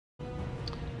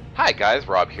Hi guys,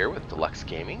 Rob here with Deluks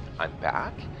Gaming. I'm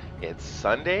back. It's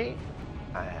Sunday,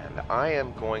 and I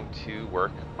am going to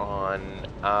work on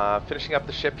finishing up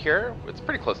the ship here. It's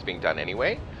pretty close to being done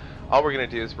anyway. All we're going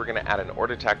to do is we're going to add an ore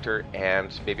detector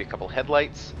and maybe a couple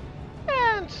headlights,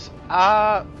 and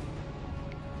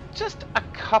just a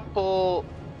couple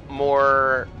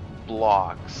more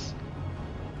blocks,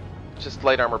 just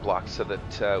light armor blocks, so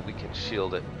that we can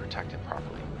shield it and protect it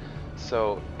properly.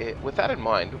 So with that in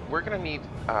mind, we're going to need,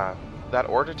 that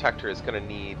ore detector is going to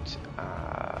need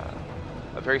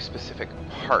a very specific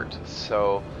part.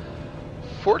 So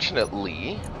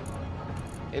fortunately,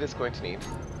 it's going to need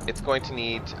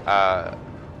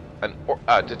an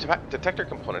detector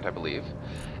component, I believe.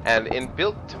 And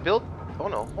oh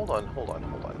no, hold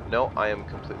on. No, I am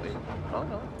completely, oh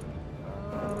no.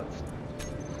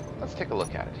 Let's take a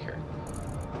look at it here.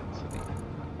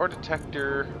 Ore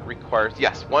detector requires,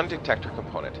 yes, one detector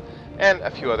component and a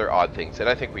few other odd things, and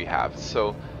I think we have.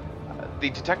 So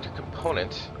the detector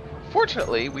component,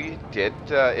 fortunately, we did,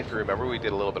 if you remember, we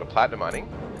did a little bit of platinum mining.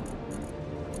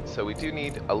 So we do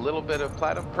need a little bit of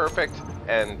platinum, perfect,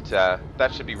 and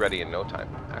that should be ready in no time.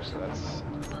 Actually, that's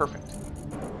perfect.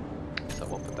 So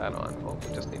we'll put that on. Oh,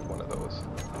 we just need one of those.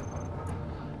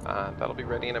 That'll be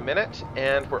ready in a minute,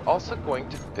 and we're also going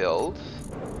to build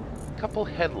a couple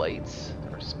headlights,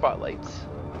 or spotlights,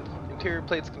 interior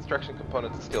plates, construction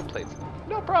components, and steel plates.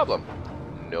 No problem.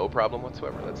 No problem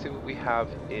whatsoever. Let's see what we have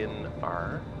in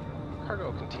our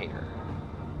cargo container.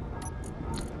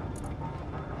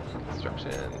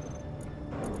 Construction,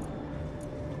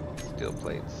 steel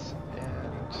plates,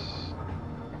 and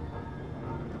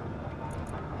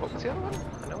what was the other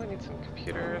one? I know we need some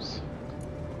computers.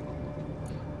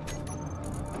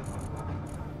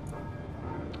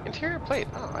 Interior plate.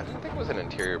 Oh, I didn't think it was an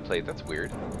interior plate. That's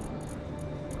weird.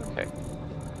 Okay.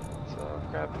 So I'll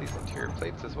grab these interior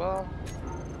plates as well.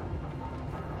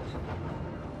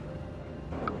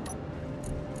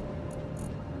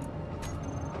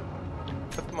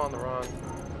 Put them on the wrong...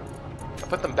 I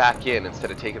put them back in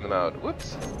instead of taking them out.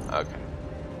 Whoops. Okay.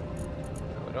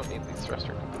 No, we don't need these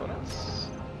thruster components.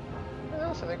 What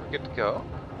else? I think we're good to go.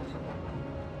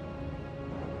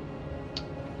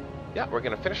 Yeah, we're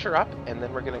gonna finish her up, and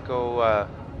then we're gonna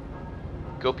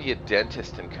go be a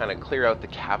dentist and kind of clear out the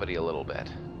cavity a little bit,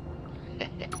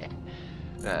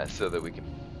 so that we can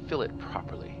fill it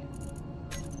properly.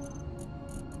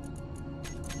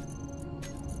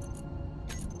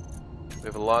 We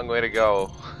have a long way to go,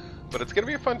 but it's gonna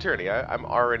be a fun journey. I'm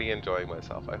already enjoying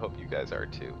myself. I hope you guys are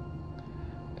too.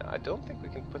 Now, I don't think we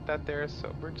can put that there,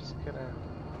 so we're gonna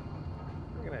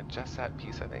adjust that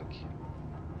piece, I think.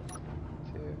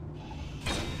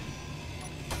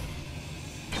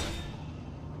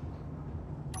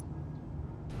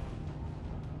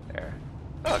 There.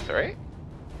 Oh, that's alright.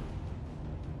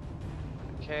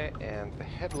 Okay, and the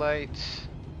headlight.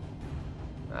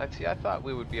 See, I thought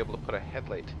we would be able to put a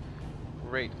headlight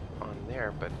right on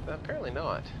there, but apparently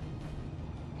not.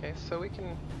 Okay, so we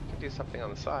can do something on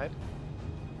the side.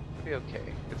 It'll be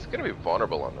okay. It's going to be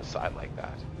vulnerable on the side like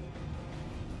that.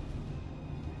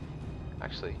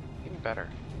 Actually, even better.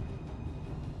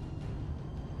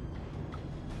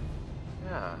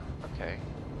 Yeah, okay.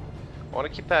 I want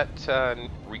to keep that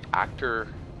reactor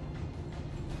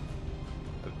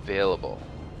available.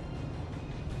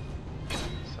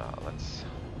 So let's...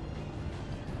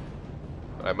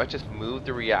 I might just move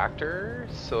the reactor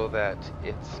so that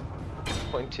it's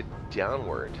pointed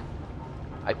downward.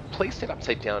 I placed it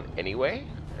upside down anyway.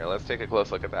 Here, let's take a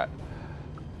close look at that.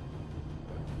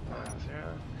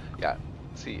 Yeah,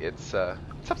 see, it's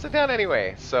upside down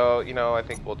anyway. So, you know, I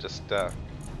think we'll just...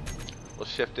 we'll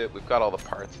shift it. We've got all the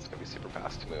parts. It's going to be super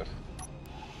fast to move.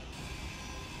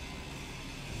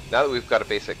 Now that we've got a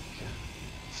basic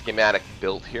schematic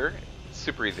built here, it's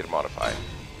super easy to modify.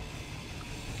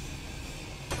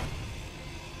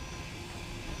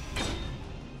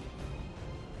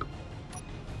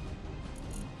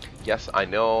 Yes, I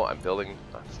know, I'm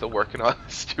still working on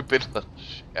a stupid little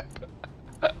ship.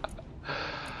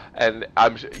 And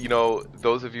you know,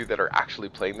 those of you that are actually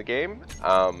playing the game,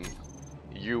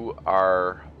 you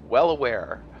are well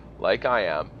aware, like I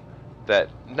am, that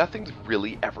nothing's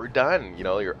really ever done. You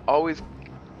know, you're always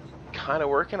kind of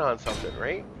working on something,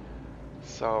 right?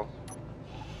 So,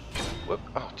 whoop!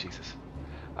 Oh Jesus!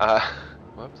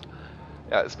 Whoops!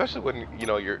 Yeah, especially when you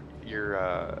know you're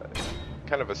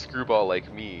kind of a screwball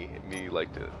like me. Me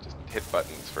like to just hit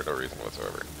buttons for no reason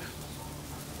whatsoever.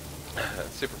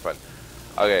 Super fun.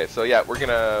 Okay, so yeah, we're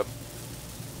gonna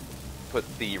put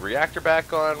the reactor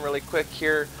back on really quick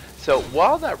here. So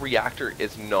while that reactor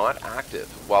is not active,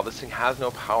 while this thing has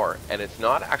no power, and it's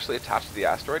not actually attached to the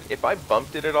asteroid, if I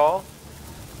bumped it at all,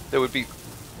 there would be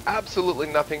absolutely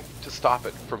nothing to stop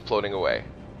it from floating away.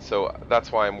 So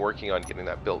that's why I'm working on getting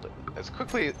that built again as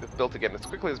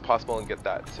quickly as possible and get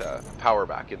that power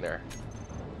back in there.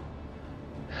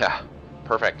 Yeah,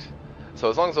 perfect. So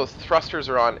as long as those thrusters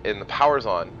are on and the power's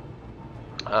on,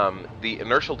 the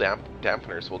inertial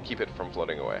dampeners will keep it from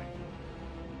floating away.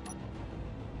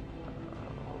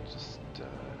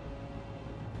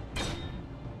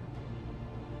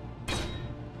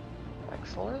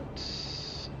 Excellent.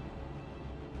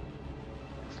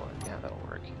 Excellent. Yeah, that'll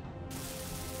work.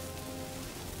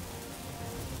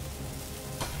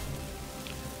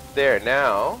 There,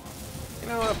 now, you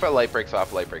know, if a light breaks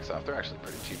off, light breaks off. They're actually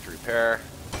pretty cheap to repair.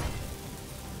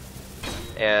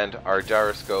 And our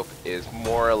gyroscope is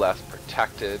more or less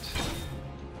protected.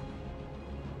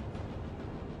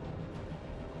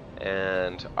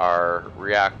 And our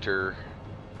reactor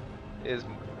is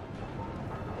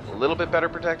a little bit better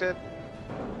protected.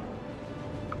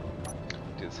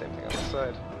 Do the same thing on this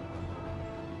side.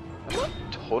 I'm not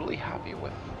totally happy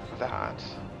with that.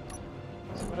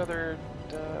 So what other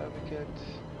we get?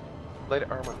 Light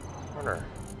armor corner.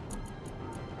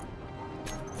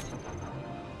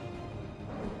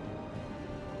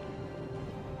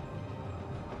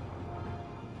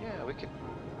 Yeah, we could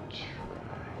try.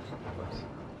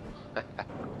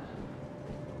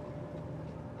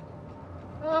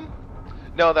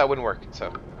 No, that wouldn't work.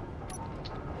 So,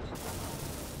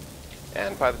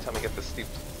 and by the time we get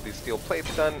these steel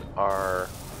plates done, our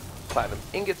platinum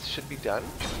ingots should be done.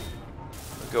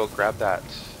 We'll go grab that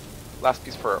last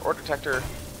piece for our ore detector.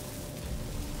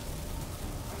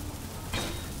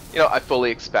 You know, I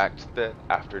fully expect that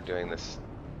after doing this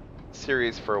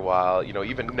series for a while, you know,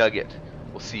 even Nugget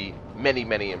will see many,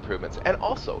 many improvements. And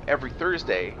also, every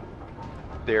Thursday,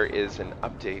 there is an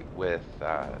update with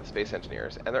space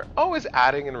engineers, and they're always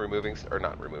adding and removing, or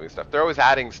not removing stuff, they're always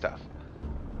adding stuff.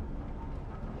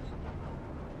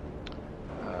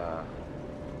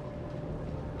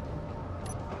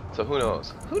 So who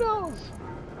knows? Who knows?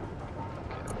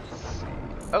 Okay, let's see.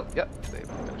 Oh, yep, they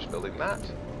finished building that. Go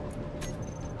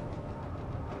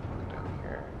down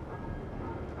here.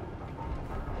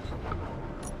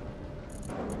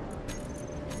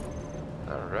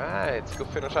 Alright, let's go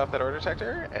finish off that ore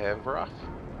detector, and we're off.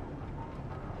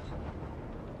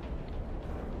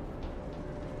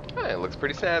 Oh, it looks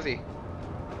pretty snazzy.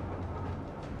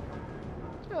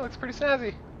 Yeah, it looks pretty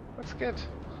snazzy. Looks good.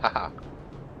 Haha.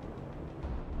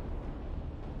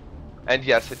 And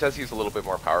yes, it does use a little bit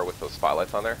more power with those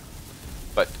spotlights on there.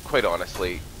 But quite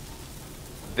honestly,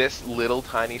 this little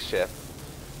tiny ship,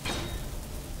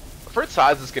 for its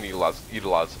size, is going to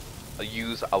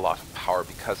use a lot of power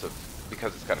because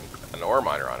it's got an ore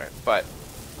miner on it. But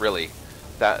really,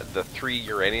 the 3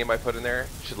 uranium I put in there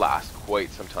should last quite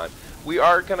some time. We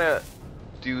are gonna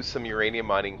do some uranium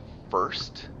mining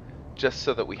first, just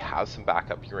so that we have some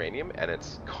backup uranium, and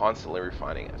it's constantly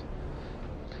refining it.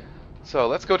 So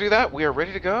let's go do that. We are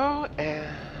ready to go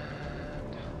and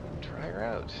try her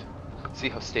out. See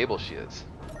how stable she is.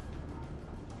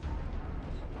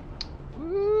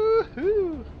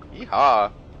 Woohoo!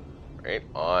 Yeehaw! Right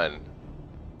on.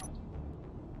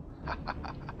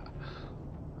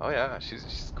 Oh yeah,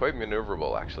 she's quite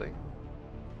maneuverable actually.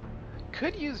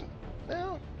 Could use,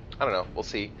 well, I don't know. We'll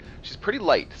see. She's pretty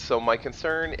light, so my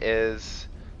concern is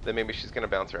that maybe she's going to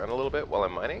bounce around a little bit while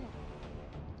I'm mining.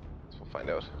 So we'll find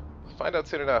out. We'll find out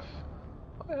soon enough.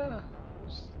 Oh yeah,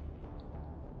 it's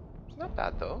not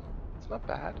bad though. It's not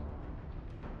bad.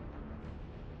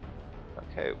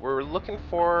 Okay, we're looking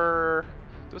for.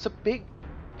 There was a big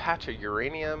patch of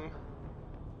uranium.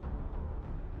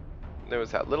 There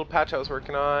was that little patch I was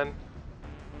working on.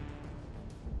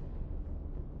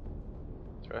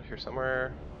 It's around here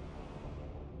somewhere.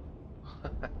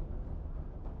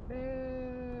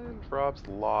 And Rob's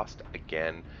lost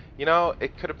again. You know,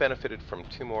 it could have benefited from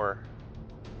 2 more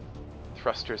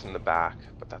thrusters in the back,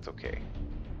 but that's okay.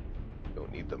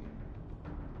 Don't need them.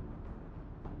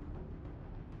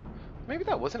 Maybe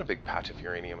that wasn't a big patch of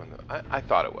uranium. I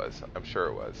thought it was. I'm sure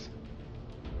it was.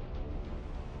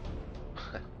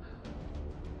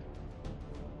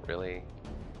 Really?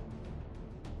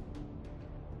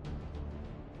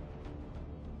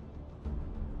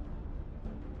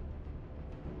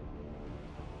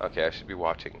 Okay, I should be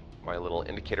watching my little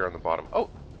indicator on the bottom. Oh,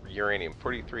 uranium,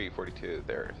 43, 42,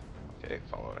 there. Okay,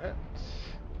 following it.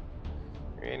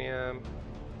 Uranium.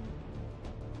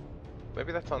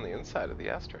 Maybe that's on the inside of the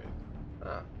asteroid.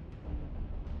 Ah.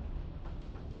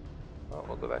 Well,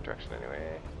 we'll go that direction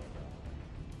anyway.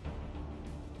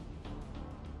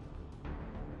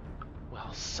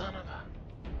 son of a...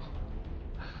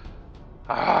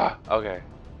 Ah, okay.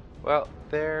 Well,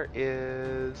 there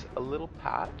is a little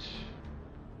patch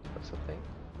of something.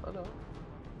 Oh no.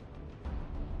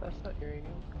 That's not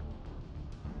uranium.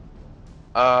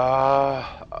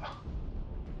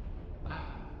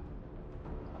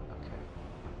 Okay.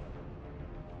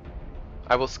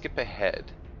 I will skip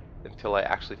ahead until I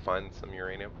actually find some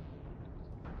uranium.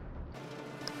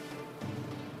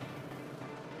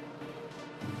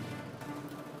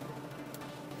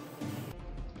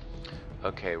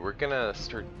 Okay, we're gonna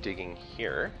start digging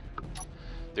here.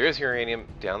 There is uranium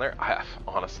down there.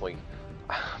 Honestly,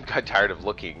 I'm kind of tired of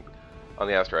looking on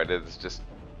the asteroid. It's just,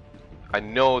 I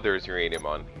know there's uranium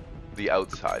on the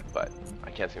outside, but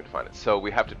I can't seem to find it. So we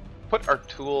have to put our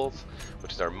tools,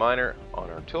 which is our miner,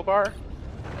 on our toolbar,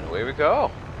 and away we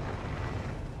go.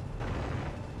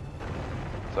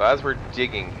 So as we're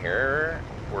digging here,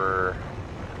 we're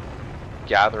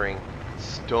gathering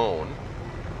stone.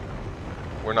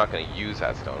 We're not going to use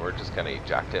that stone, we're just going to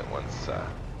eject it once.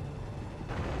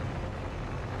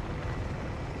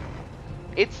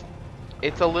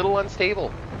 It's a little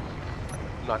unstable.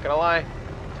 I'm not going to lie.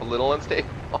 It's a little unstable.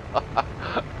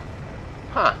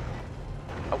 Huh.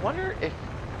 I wonder if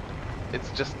it's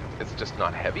just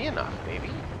not heavy enough, maybe?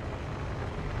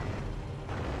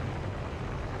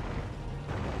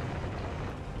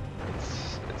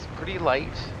 It's pretty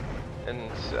light, and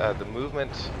the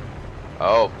movement...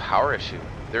 Oh, power issue.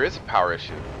 There is a power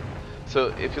issue. So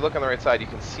if you look on the right side, you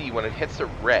can see when it hits the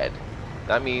red,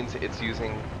 that means it's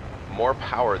using more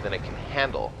power than it can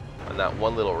handle on that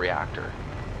one little reactor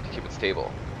to keep it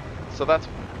stable. So that's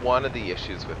one of the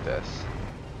issues with this.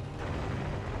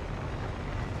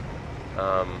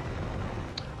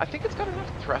 I think it's got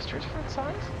enough thrusters for its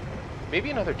size. Maybe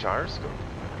another gyroscope.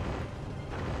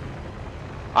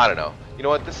 I don't know. You know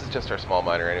what? This is just our small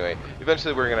miner anyway.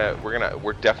 Eventually,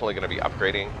 we're definitely gonna be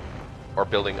upgrading or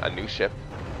building a new ship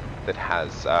that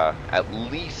has at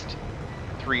least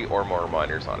 3 or more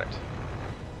miners on it.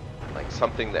 Like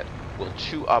something that will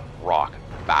chew up rock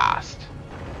fast.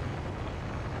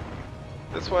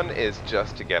 This one is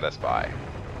just to get us by.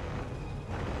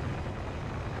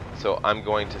 So I'm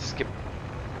going to skip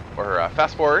or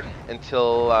fast forward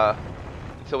until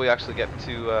we actually get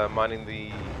to mining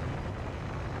the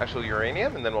actual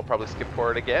uranium, and then we'll probably skip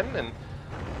forward again, and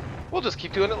we'll just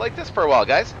keep doing it like this for a while,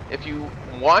 guys. If you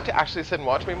want to actually sit and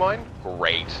watch me mine,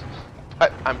 great.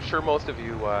 But I'm sure most of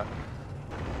you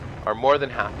are more than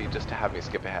happy just to have me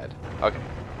skip ahead. Okay.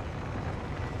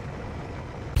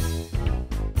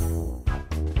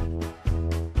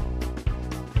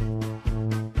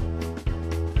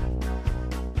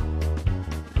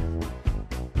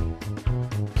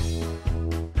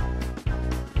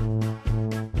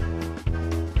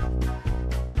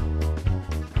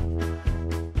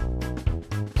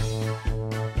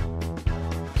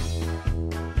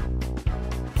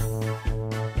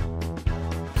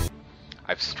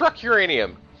 I've struck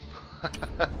uranium.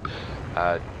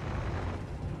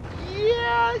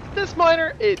 Yeah, this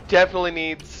miner, it definitely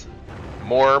needs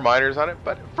more miners on it,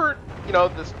 but for, you know,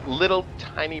 this little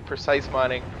tiny precise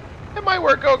mining, it might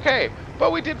work okay.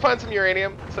 But we did find some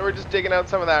uranium, so we're just digging out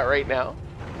some of that right now.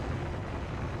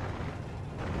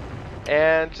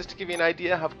 And just to give you an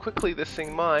idea how quickly this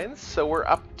thing mines, so we're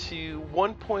up to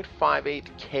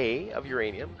 1.58k of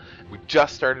uranium. We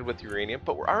just started with uranium,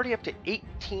 but we're already up to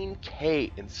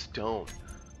 18k in stone.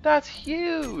 That's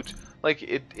huge! Like,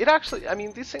 it actually, I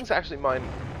mean, these things actually mine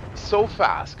so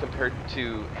fast compared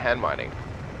to hand mining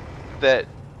that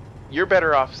you're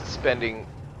better off spending,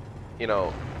 you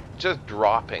know, just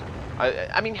dropping.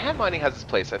 I mean, hand mining has its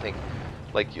place, I think.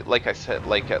 Like I said,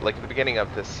 like at the beginning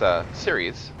of this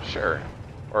series, sure,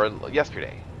 or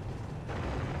yesterday.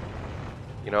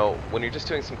 You know, when you're just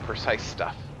doing some precise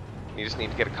stuff, you just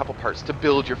need to get a couple parts to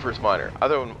build your first miner.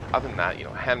 Other than that, you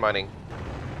know, hand mining,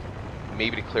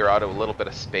 maybe to clear out a little bit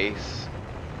of space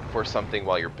for something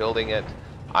while you're building it.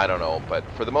 I don't know, but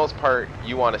for the most part,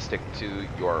 you want to stick to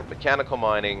your mechanical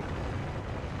mining,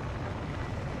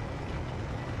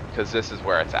 because this is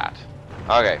where it's at.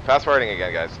 Okay, fast forwarding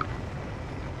again, guys.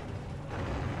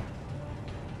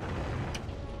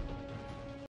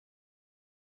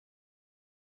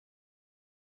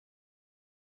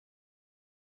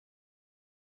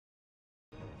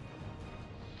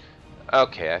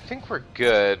 Okay, I think we're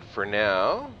good for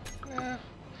now.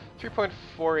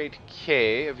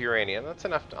 3.48k of uranium. That's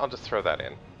enough. I'll just throw that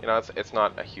in. You know, it's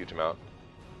not a huge amount.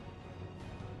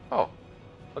 Oh,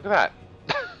 look at that.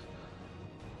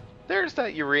 There's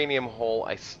that uranium hole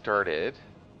I started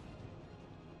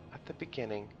at the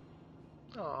beginning.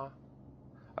 Aw.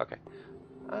 Okay.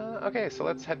 Okay, so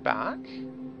let's head back.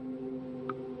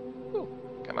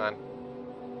 Come on.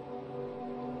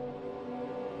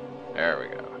 There we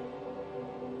go.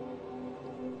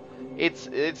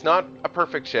 It's not a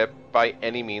perfect ship by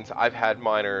any means. I've had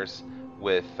miners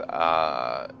with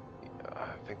I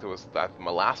think there was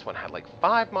my last one had like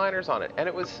 5 miners on it, and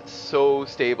it was so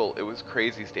stable. It was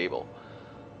crazy stable.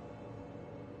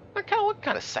 That kind of looked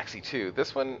kind of sexy too.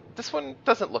 This one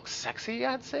doesn't look sexy,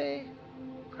 I'd say.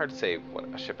 Hard to say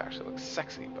when a ship actually looks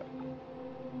sexy, but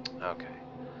okay.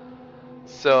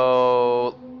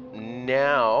 So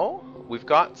now we've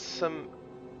got some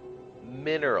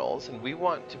minerals, and we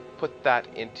want to put that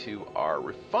into our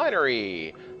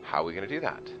refinery. How are we going to do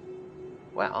that?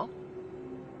 Well,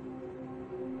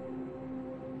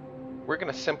 we're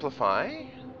going to simplify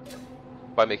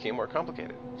by making it more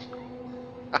complicated.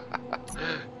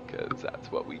 Because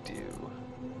that's what we do.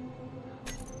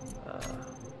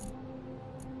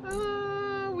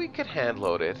 We could hand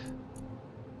load it.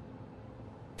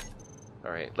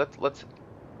 All right, let's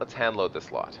hand load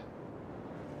this lot.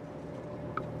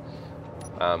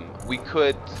 We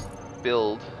could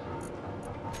build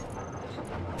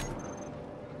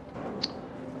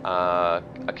a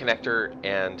connector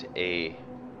and a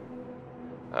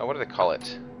what do they call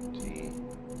it?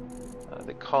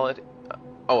 They call it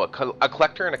a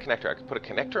collector and a connector. I could put a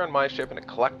connector on my ship and a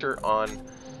collector on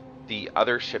the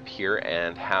other ship here,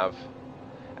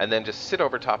 and then just sit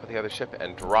over top of the other ship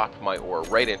and drop my ore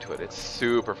right into it. It's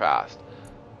super fast,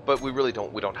 but we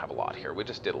don't have a lot here. We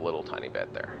just did a little tiny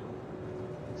bit there.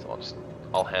 So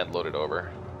I'll hand load it over.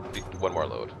 One more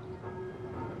load.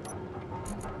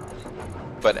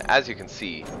 But as you can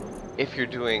see, if you're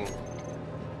doing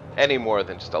any more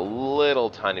than just a little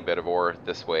tiny bit of ore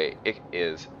this way, it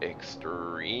is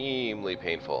extremely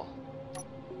painful.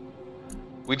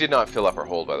 We did not fill up our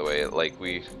hold, by the way. Like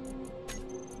we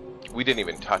didn't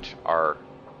even touch our.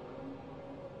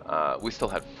 We still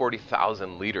had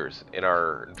 40,000 liters in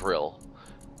our drill,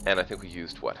 and I think we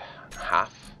used what,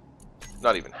 half?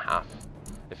 Not even half,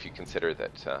 if you consider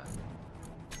that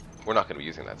we're not going to be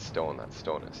using that stone. That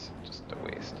stone is just a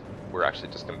waste. We're actually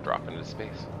just going to drop into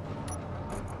space.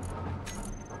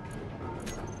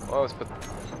 I always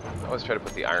try to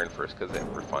put the iron first because it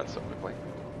refines so quickly.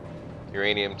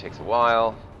 Uranium takes a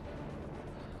while.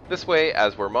 This way,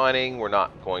 as we're mining, we're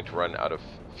not going to run out of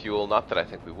fuel. Not that I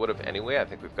think we would have anyway. I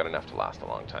think we've got enough to last a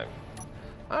long time.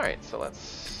 Alright, so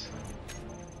let's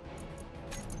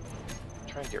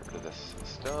try and get rid of this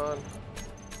stone.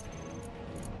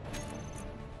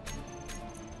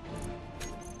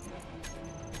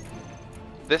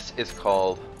 This is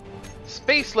called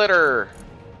Space Litter!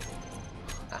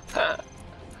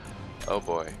 Oh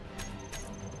boy.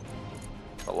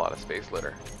 A lot of space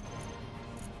litter.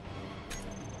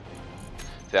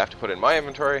 So I have to put it in my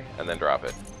inventory and then drop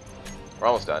it. We're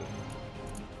almost done.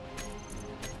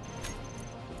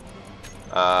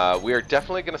 We are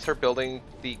definitely going to start building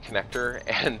the connector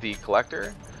and the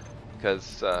collector,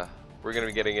 because we're going to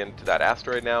be getting into that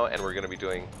asteroid now, and we're going to be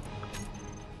doing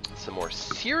some more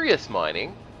serious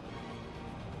mining,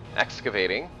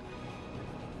 excavating,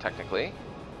 technically.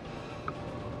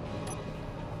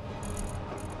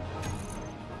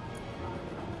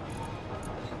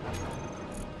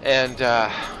 And,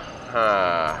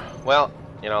 well,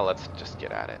 you know, let's just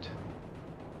get at it.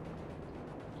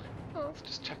 Well, let's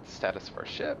just check the status of our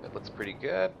ship. It looks pretty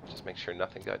good. Just make sure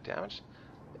nothing got damaged.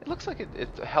 It looks like it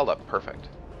held up perfect.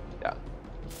 Yeah.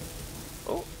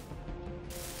 Oh.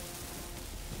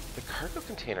 The cargo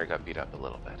container got beat up a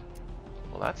little bit.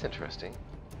 Well, that's interesting.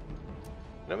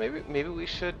 You know, maybe we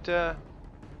should add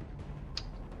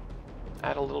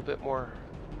a little bit more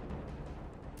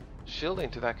shielding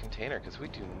to that container, because we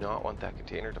do not want that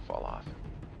container to fall off.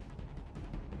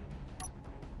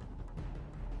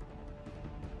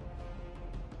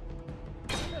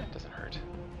 It doesn't hurt.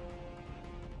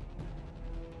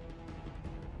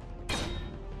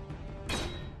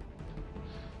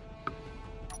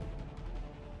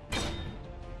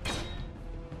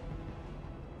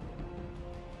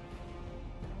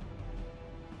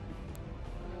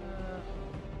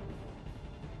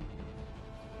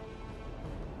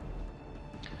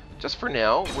 Just for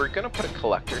now, we're gonna put a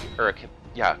collector, or a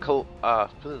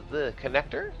the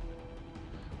connector.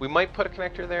 We might put a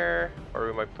connector there, or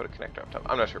we might put a connector up top.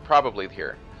 I'm not sure. Probably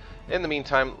here. In the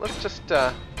meantime, let's just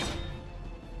put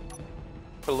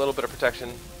a little bit of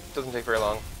protection. Doesn't take very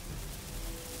long.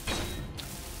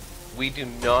 We do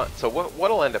not. So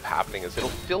what'll end up happening is it'll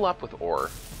fill up with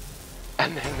ore,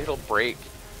 and then it'll break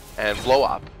and blow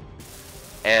up.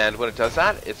 And when it does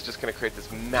that, it's just going to create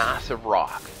this massive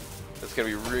rock. It's going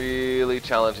to be really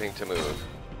challenging to move.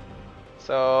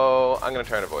 So I'm going to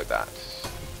try and avoid that.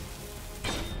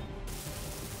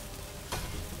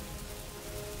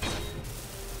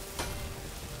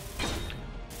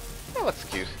 That looks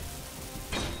cute.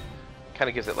 Kind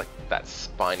of gives it like that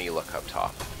spiny look up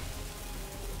top.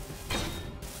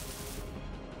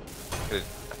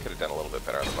 I could have done a little bit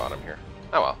better on the bottom here.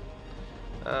 Oh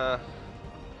well.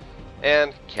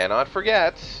 And cannot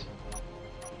forget,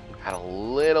 add a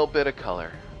little bit of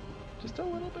color. Just a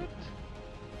little bit.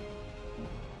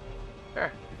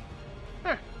 There.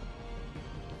 There.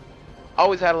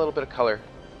 Always add a little bit of color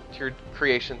to your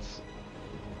creations.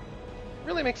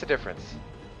 Really makes a difference.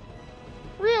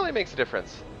 Really makes a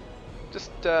difference.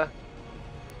 Just, I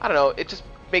don't know, it just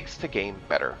makes the game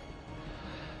better.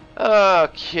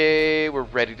 Okay, we're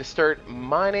ready to start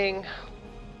mining.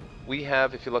 We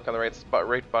have, if you look on the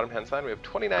right bottom hand side, we have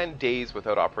 29 days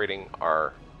without operating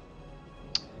our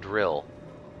drill.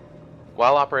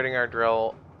 While operating our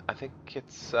drill, I think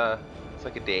it's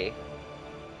like a day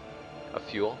of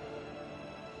fuel.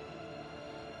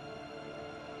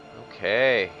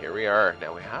 Okay, here we are.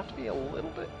 Now we have to be a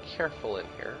little bit careful in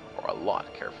here, or a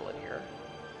lot careful in here.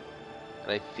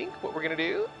 And I think what we're going to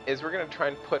do is we're going to try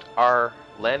and put our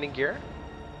landing gear.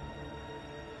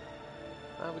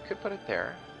 We could put it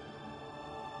there.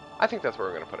 I think that's where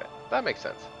we're going to put it. That makes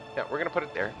sense. Yeah, we're going to put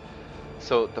it there.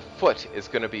 So the foot is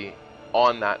going to be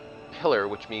on that pillar,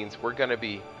 which means we're going to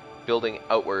be building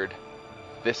outward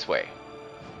this way.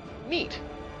 Neat.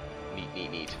 Neat, neat,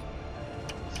 neat.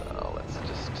 So let's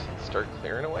just start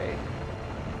clearing away.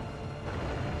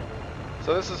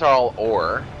 So this is all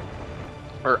ore,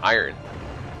 or iron.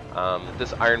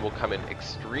 This iron will come in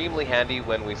extremely handy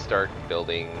when we start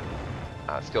building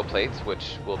steel plates,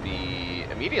 which will be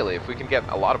immediately, if we can get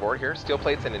a lot of ore here. Steel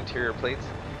plates and interior plates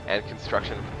and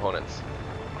construction components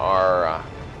are,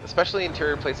 especially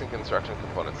interior plates and construction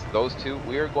components, those two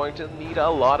we are going to need a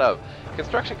lot of.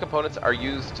 Construction components are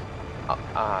used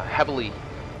heavily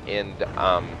in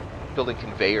building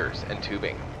conveyors and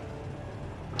tubing,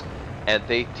 and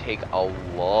they take a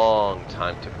long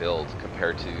time to build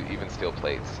compared to even steel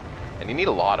plates, and you need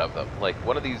a lot of them. Like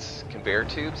one of these conveyor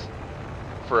tubes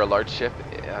for a large ship,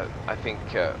 I think,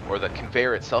 or the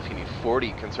conveyor itself, you need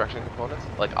 40 construction components,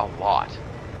 like a lot.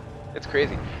 It's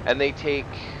crazy. And they take,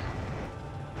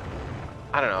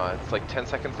 I don't know, it's like 10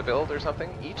 seconds to build or something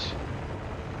each.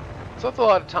 So that's a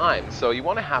lot of time. So you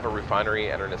want to have a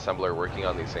refinery and an assembler working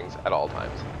on these things at all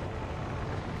times.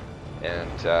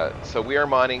 And so we are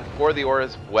mining for the ore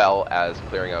as well as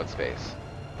clearing out space.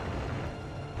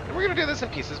 And we're going to do this in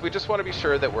pieces. We just want to be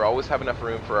sure that we always have enough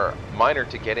room for our miner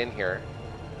to get in here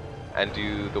and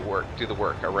do the work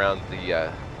around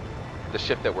the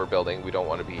ship that we're building. We don't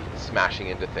want to be smashing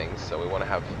into things, so we want to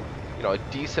have, you know, a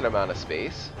decent amount of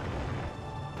space.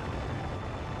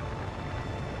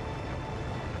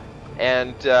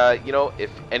 And you know, if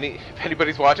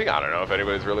anybody's watching, I don't know if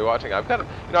anybody's really watching. I've got,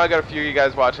 you know, I got a few of you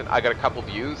guys watching. I got a couple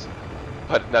views,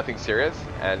 but nothing serious.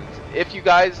 And if you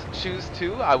guys choose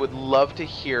to, I would love to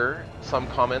hear some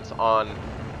comments on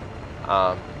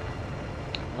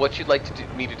what you'd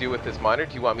like me to do with this miner.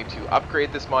 Do you want me to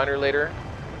upgrade this miner later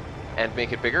and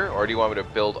make it bigger, or do you want me to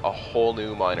build a whole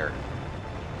new miner?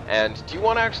 And do you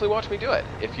want to actually watch me do it?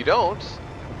 If you don't,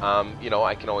 you know,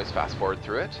 I can always fast forward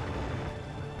through it,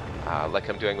 like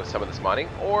I'm doing with some of this mining,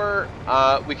 or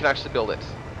we can actually build it.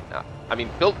 I mean,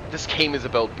 this game is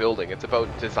about building. It's about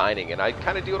designing, and I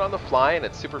kind of do it on the fly, and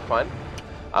it's super fun.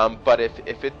 But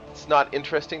if it's not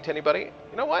interesting to anybody,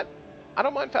 you know what? I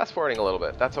don't mind fast forwarding a little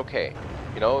bit. That's okay.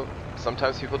 You know,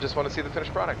 sometimes people just want to see the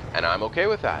finished product, and I'm okay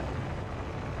with that.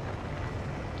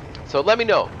 So let me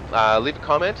know. Leave a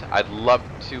comment. I'd love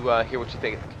to hear what you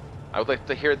think. I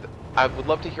would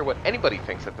love to hear what anybody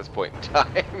thinks at this point in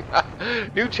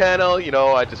time. New channel, you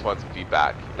know, I just want some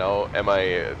feedback. You know, am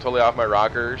I totally off my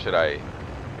rocker? Should I,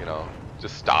 you know,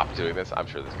 just stop doing this? I'm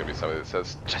sure there's going to be somebody that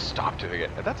says, just stop doing it.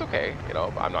 And that's okay. You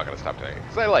know, I'm not going to stop doing it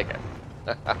because I like it.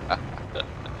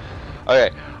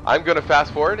 Okay, I'm going to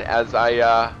fast forward as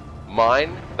I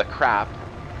mine the crap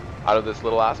out of this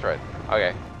little asteroid.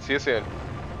 Okay, see you soon.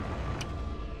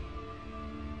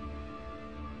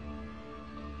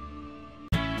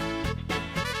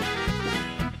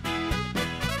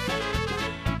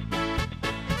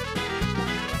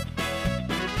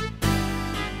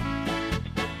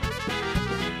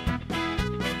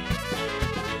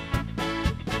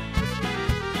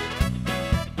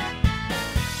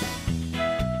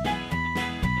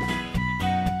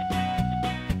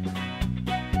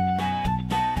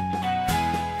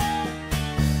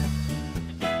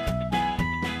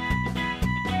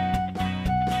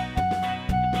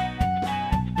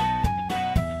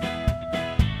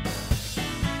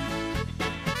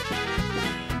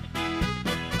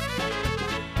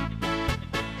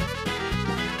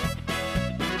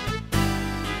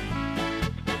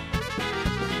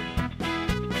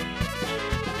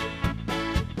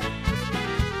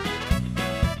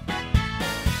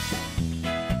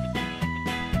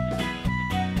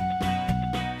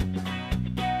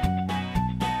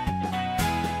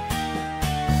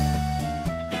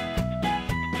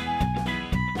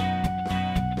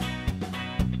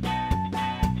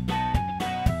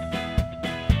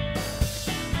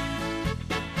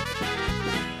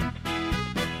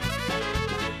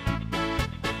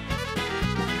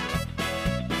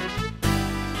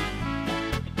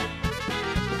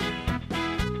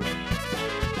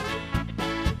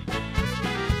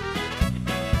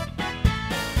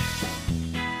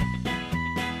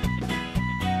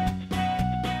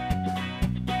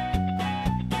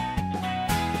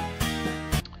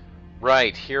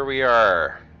 Right, here we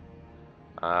are.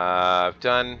 I've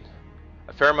done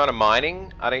a fair amount of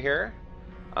mining out of here.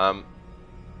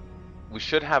 We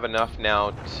should have enough now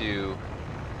to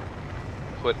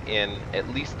put in at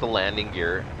least the landing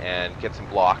gear and get some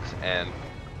blocks and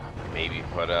maybe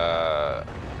put a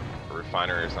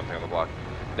refinery or something on the block.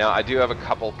 Now, I do have a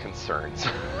couple concerns.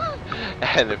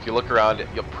 And if you look around,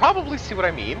 you'll probably see what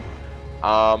I mean.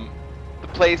 The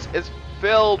place is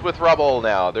filled with rubble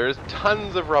now. There's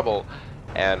tons of rubble.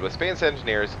 And with Space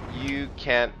Engineers, you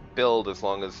can't build as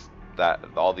long as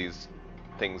all these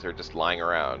things are just lying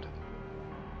around.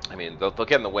 I mean, they'll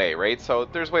get in the way, right? So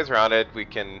there's ways around it. We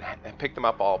can pick them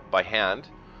up all by hand.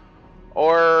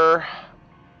 Or,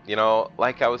 you know,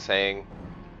 like I was saying,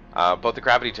 about the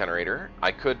gravity generator,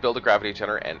 I could build a gravity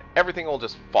generator and everything will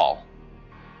just fall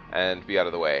and be out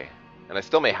of the way. And I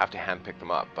still may have to hand pick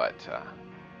them up, but...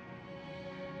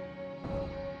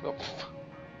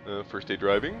 first day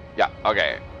driving? Yeah,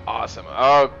 okay. Awesome.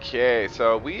 Okay,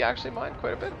 so we actually mined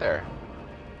quite a bit there.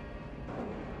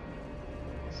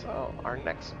 So, our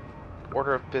next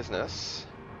order of business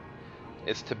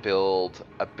is to build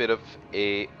a bit of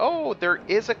a... Oh, there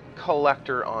is a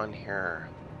collector on here.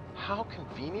 How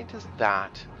convenient is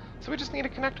that? So we just need a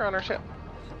connector on our ship.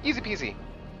 Easy peasy.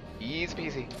 Easy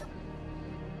peasy.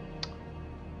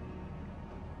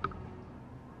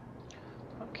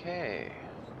 Okay.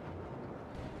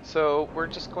 So we're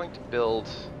just going to build...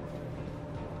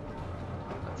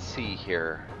 Let's see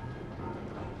here.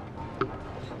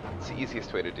 It's the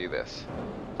easiest way to do this.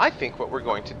 I think what we're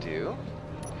going to do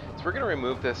is we're going to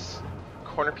remove this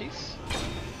corner piece.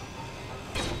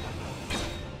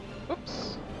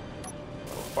 Oops. A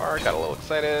little far, got a little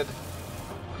excited.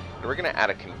 And we're going to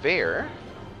add a conveyor.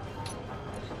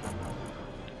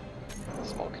 A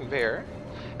small conveyor.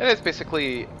 And it's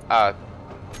basically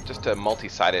just a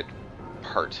multi-sided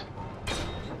part.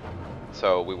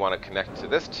 So we want to connect to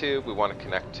this tube, we want to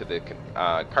connect to the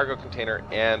cargo container,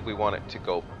 and we want it to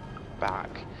go back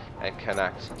and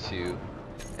connect to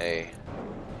a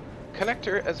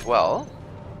connector as well.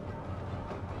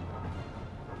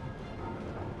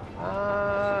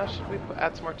 Should we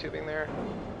add some more tubing there?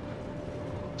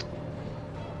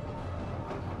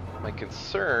 My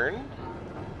concern...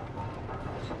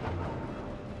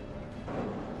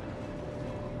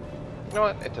 You know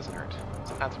what? It doesn't hurt.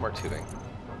 Let's add some more tubing.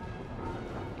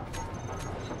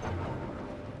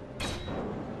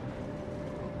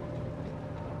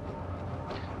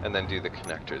 And then do the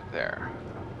connector there.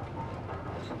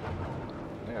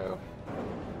 No.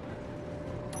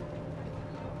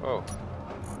 Oh.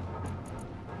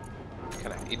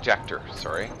 Ejector,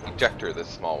 sorry. Ejector, this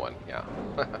small one, yeah.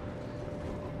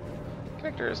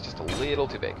 Connector is just a little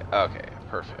too big. Okay,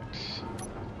 perfect.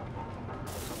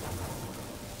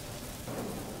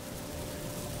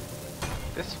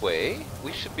 This way,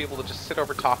 we should be able to just sit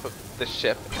over top of the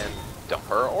ship and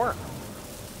dump our ore.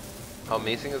 How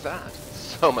amazing is that?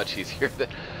 So much easier than...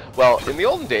 Well, in the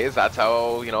olden days, that's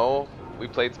how, you know, we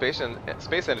played Space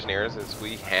Engineers, is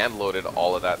we hand-loaded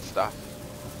all of that stuff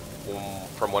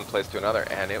from one place to another,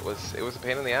 and it was a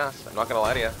pain in the ass. I'm not going to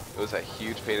lie to you. It was a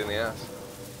huge pain in the ass.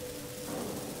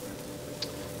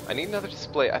 I need another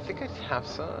display. I think I have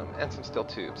some, and some steel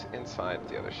tubes inside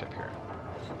the other ship here.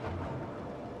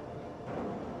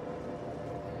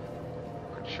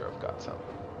 Pretty sure I've got some.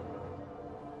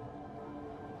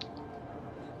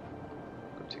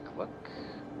 Go take a look.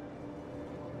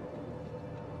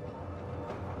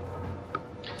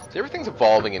 So everything's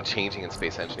evolving and changing in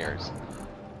Space Engineers.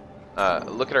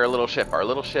 Look at our little ship. Our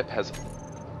little ship has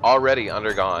already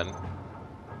undergone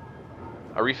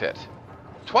a refit.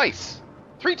 Twice!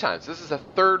 3 times! This is a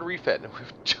 3rd refit, and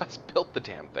we've just built the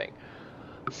damn thing.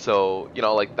 So, you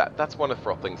know, like that's one of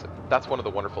the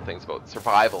wonderful things about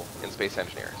survival in Space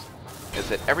Engineers, is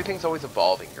that everything's always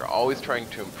evolving. You're always trying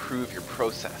to improve your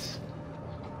process.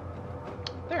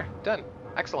 There, done.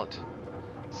 Excellent.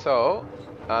 So,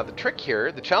 the trick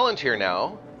here, the challenge here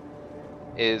now,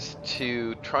 is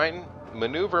to try and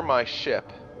maneuver my ship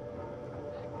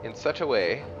in such a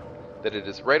way that it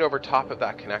is right over top of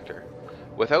that connector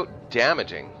without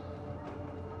damaging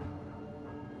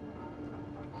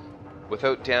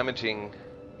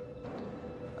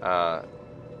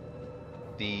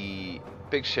the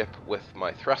big ship with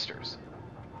my thrusters.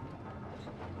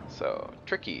 So,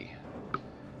 tricky.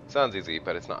 Sounds easy,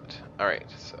 but it's not. Alright,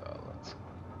 so let's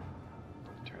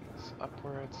turn this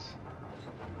upwards.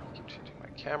 Keep changing my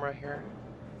camera here.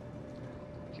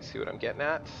 You see what I'm getting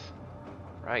at?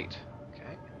 Right.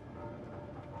 Okay.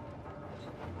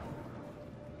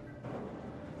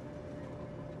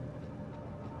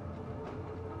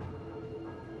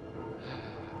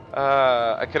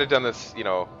 I could have done this, you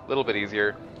know, little bit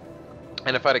easier.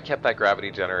 And if I'd have kept that gravity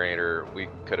generator, we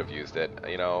could have used it,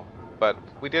 you know. But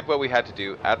we did what we had to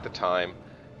do at the time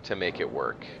to make it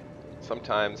work.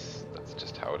 Sometimes that's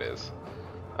just how it is.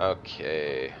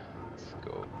 Okay, let's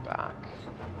go back.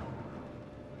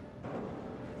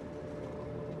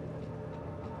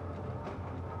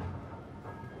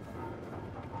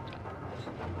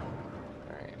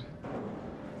 Alright.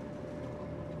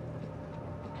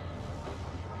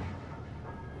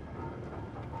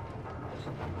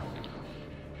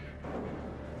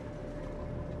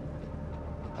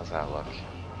 How's that look?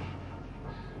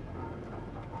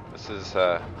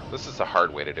 This is a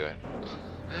hard way to do it.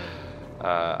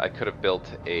 I could have built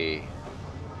a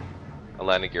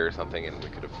landing gear or something, and we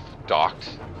could have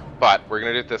docked. But we're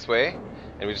gonna do it this way,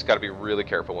 and we just got to be really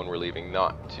careful when we're leaving,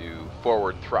 not to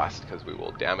forward thrust, because we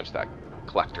will damage that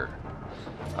collector.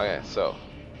 Okay, so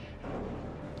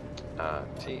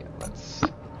let's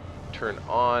turn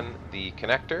on the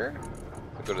connector.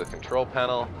 We'll go to the control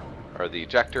panel or the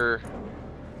ejector.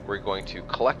 We're going to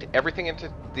collect everything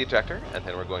into the ejector, and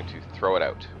then we're going to throw it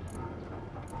out.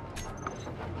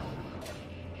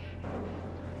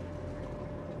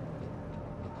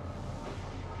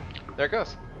 There it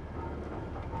goes.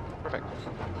 Perfect.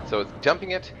 So it's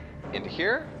dumping it into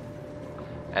here,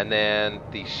 and then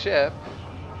the ship,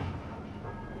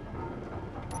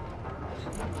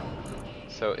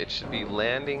 so it should be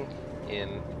landing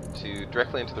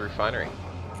directly into the refinery.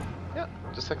 Yeah,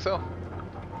 just like so.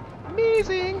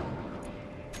 Amazing!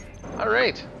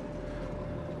 Alright.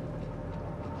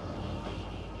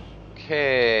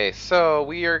 Okay, so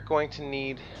we are going to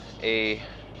need a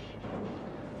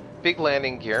big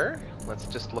landing gear. Let's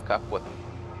just look up what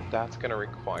that's going to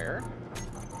require.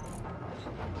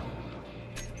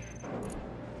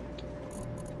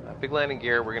 A big landing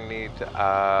gear, we're going to need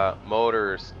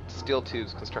motors, steel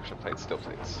tubes, construction plates, steel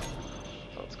plates.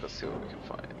 So let's go see what we can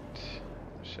find.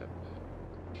 The ship.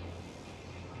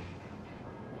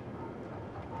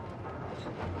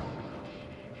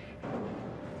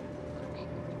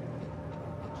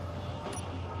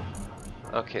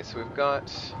 Okay, so we've got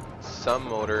some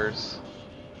motors.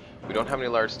 We don't have any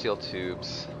large steel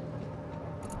tubes.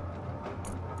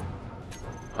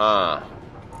 Huh.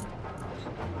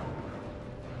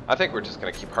 I think we're just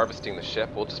going to keep harvesting the ship.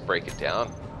 We'll just break it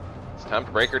down. It's time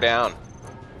to break her down.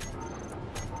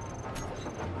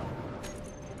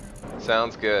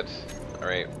 Sounds good.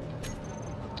 Alright.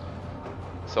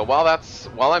 So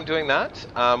while I'm doing that,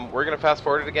 we're going to fast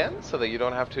forward it again so that you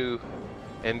don't have to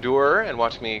endure and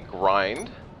watch me grind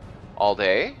all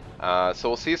day. So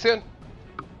we'll see you soon.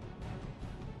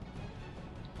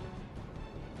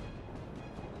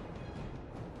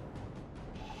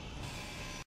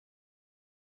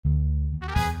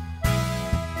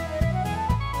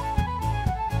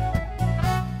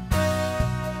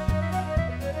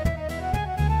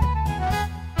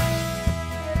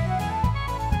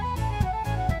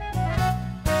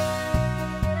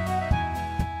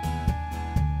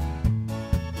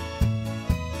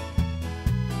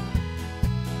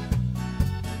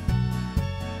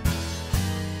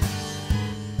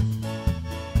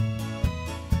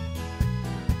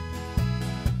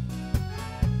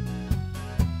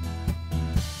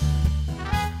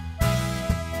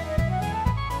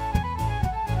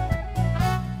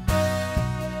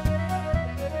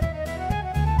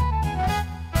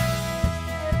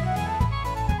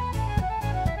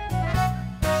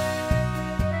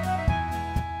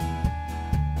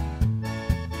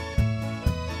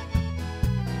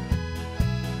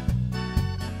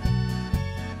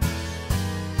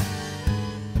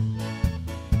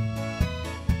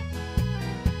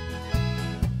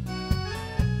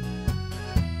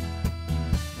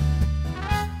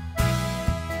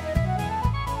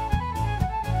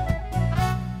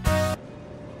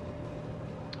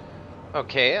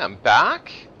 Okay, I'm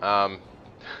back.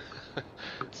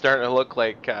 It's starting to look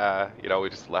like you know,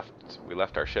 we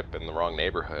left our ship in the wrong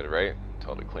neighborhood, right?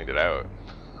 Totally cleaned it out.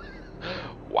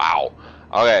 Wow.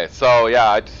 Okay, so yeah,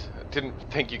 I didn't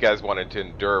think you guys wanted to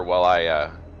endure while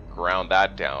I ground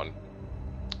that down.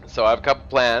 So I have a couple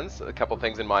plans, a couple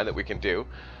things in mind that we can do.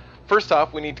 First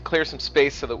off, we need to clear some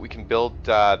space so that we can build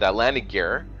that landing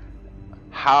gear.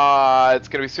 It's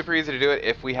going to be super easy to do it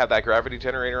if we have that gravity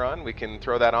generator on. We can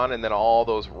throw that on, and then all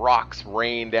those rocks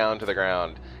rain down to the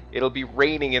ground. It'll be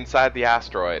raining inside the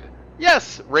asteroid.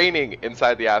 Yes, raining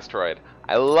inside the asteroid.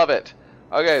 I love it.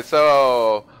 Okay,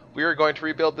 so we are going to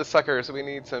rebuild this sucker. So we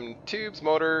need some tubes,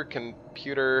 motor,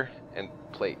 computer, and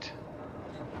plate.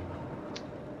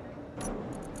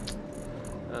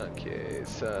 Okay,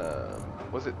 so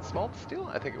was it small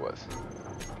steel? I think it was.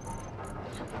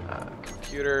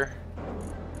 Computer,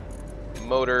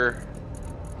 motor,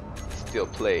 steel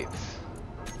plates.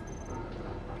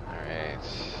 Alright.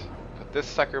 Put this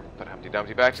sucker, put Humpty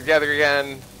Dumpty back together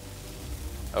again.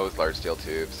 Oh, it's large steel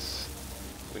tubes.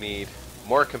 We need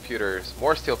more computers,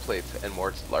 more steel plates, and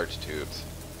more large tubes.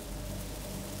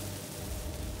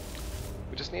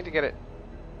 We just need to get it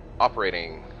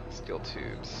operating. Steel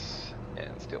tubes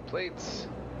and steel plates.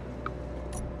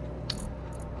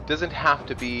 Doesn't have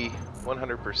to be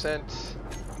 100%.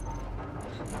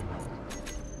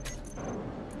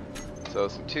 So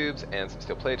some tubes and some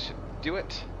steel plates should do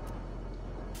it.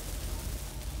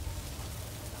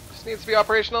 Just needs to be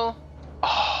operational.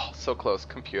 Oh, so close.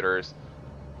 Computers.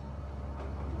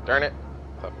 Darn it.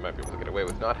 Thought we might be able to get away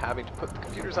with not having to put the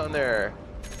computers on there.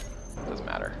 Doesn't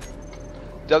matter.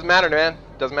 Doesn't matter, man.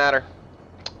 Doesn't matter.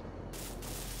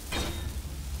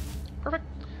 Perfect.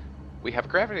 We have a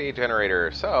gravity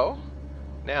generator, so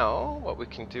now what we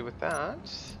can do with that,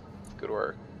 let's go to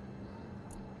our,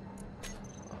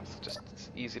 it's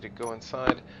easy to go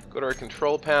inside, go to our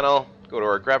control panel, go to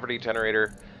our gravity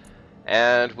generator,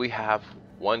 and we have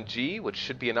 1G, which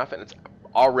should be enough, and it's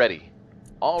already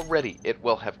it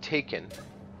will have taken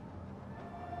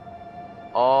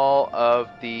all of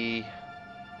the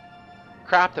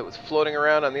crap that was floating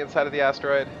around on the inside of the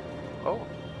asteroid. Oh.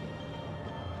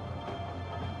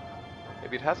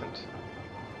 Maybe it hasn't.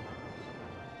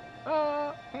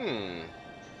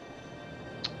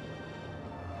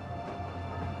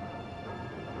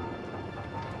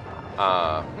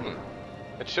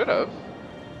 It should have. Do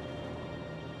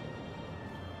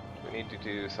we need to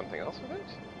do something else with it?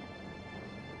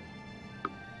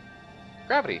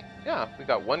 Gravity. Yeah, we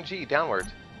got 1G downward.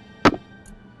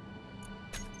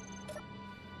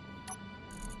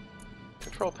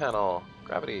 Control panel.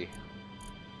 Gravity.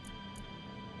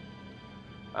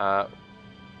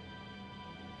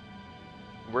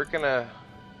 We're gonna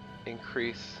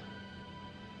increase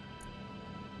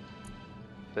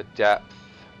the depth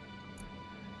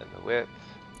and the width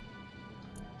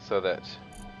so that it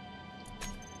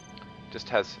just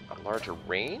has a larger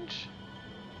range,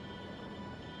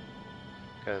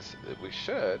 because we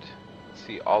should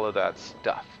see all of that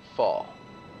stuff fall.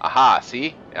 Aha,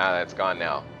 see? Yeah, that's gone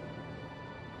now.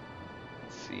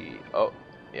 Let's see. Oh,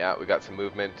 yeah, we got some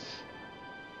movement.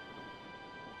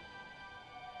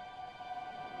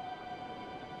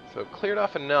 So cleared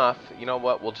off enough. You know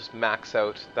what? We'll just max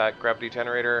out that gravity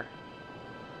generator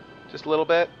just a little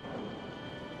bit.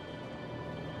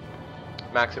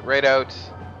 Max it right out.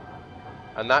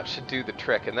 And that should do the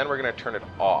trick. And then we're going to turn it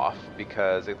off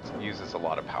because it uses a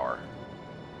lot of power.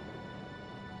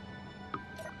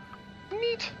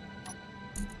 Neat.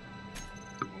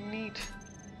 Neat.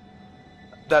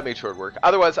 That made sure it worked.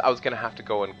 Otherwise, I was going to have to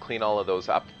go and clean all of those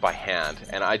up by hand.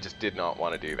 And I just did not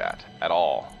want to do that at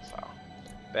all. So,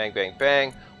 bang, bang,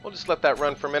 bang. We'll just let that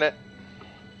run for a minute.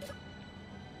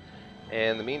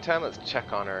 In the meantime, let's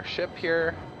check on our ship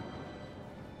here.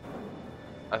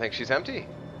 I think she's empty.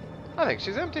 I think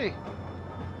she's empty.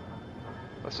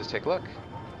 Let's just take a look.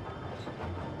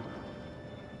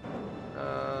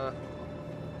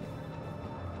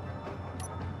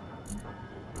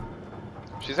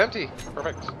 She's empty.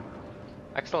 Perfect.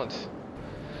 Excellent.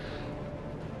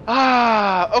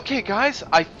 Okay, guys.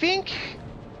 I think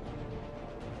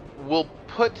we'll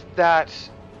put that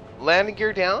landing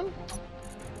gear down.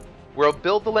 We'll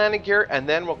build the landing gear, and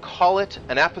then we'll call it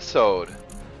an episode.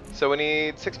 So we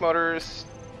need 6 motors,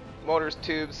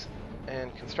 tubes,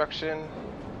 and construction.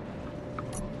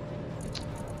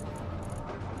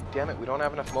 Damn it, we don't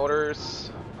have enough motors.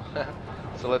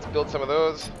 So let's build some of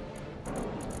those.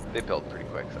 They build pretty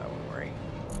quick, so I won't worry.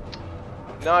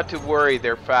 Not to worry,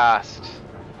 they're fast.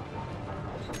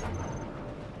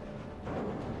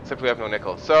 Except we have no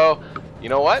nickel. So, you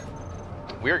know what?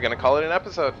 We're going to call it an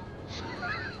episode.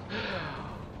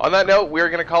 On that note, we're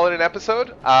going to call it an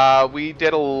episode. We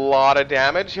did a lot of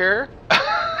damage here.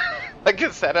 Like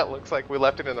I said, it looks like we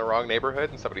left it in the wrong neighborhood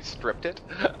and somebody stripped it.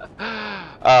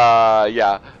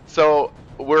 Yeah. So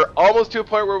we're almost to a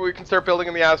point where we can start building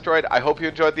in the asteroid. I hope you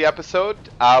enjoyed the episode.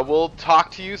 We'll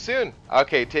talk to you soon.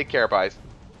 Okay, take care, guys.